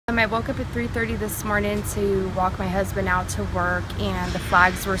I woke up at 3:30 this morning to walk my husband out to work, and the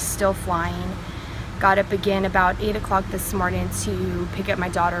flags were still flying. Got up again about 8 o'clock this morning to pick up my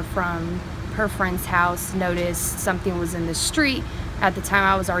daughter from her friend's house. Noticed something was in the street. At the time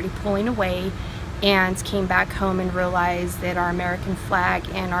I was already pulling away, and came back home and realized that our American flag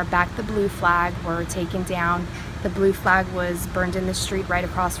and our Back the Blue flag were taken down. The blue flag was burned in the street right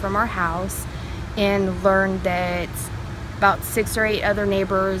across from our house, and learned that about 6 or 8 other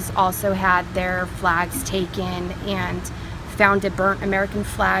neighbors also had their flags taken, and found a burnt American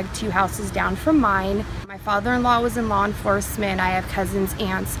flag 2 houses down from mine. My father-in-law was in law enforcement. I have cousins,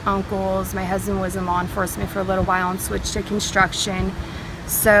 aunts, uncles. My husband was in law enforcement for a little while and switched to construction.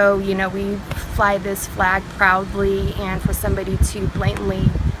 So, you know, we fly this flag proudly, and for somebody to blatantly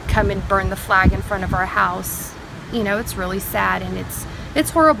come and burn the flag in front of our house, you know, it's really sad, and it's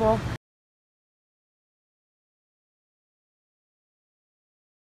horrible.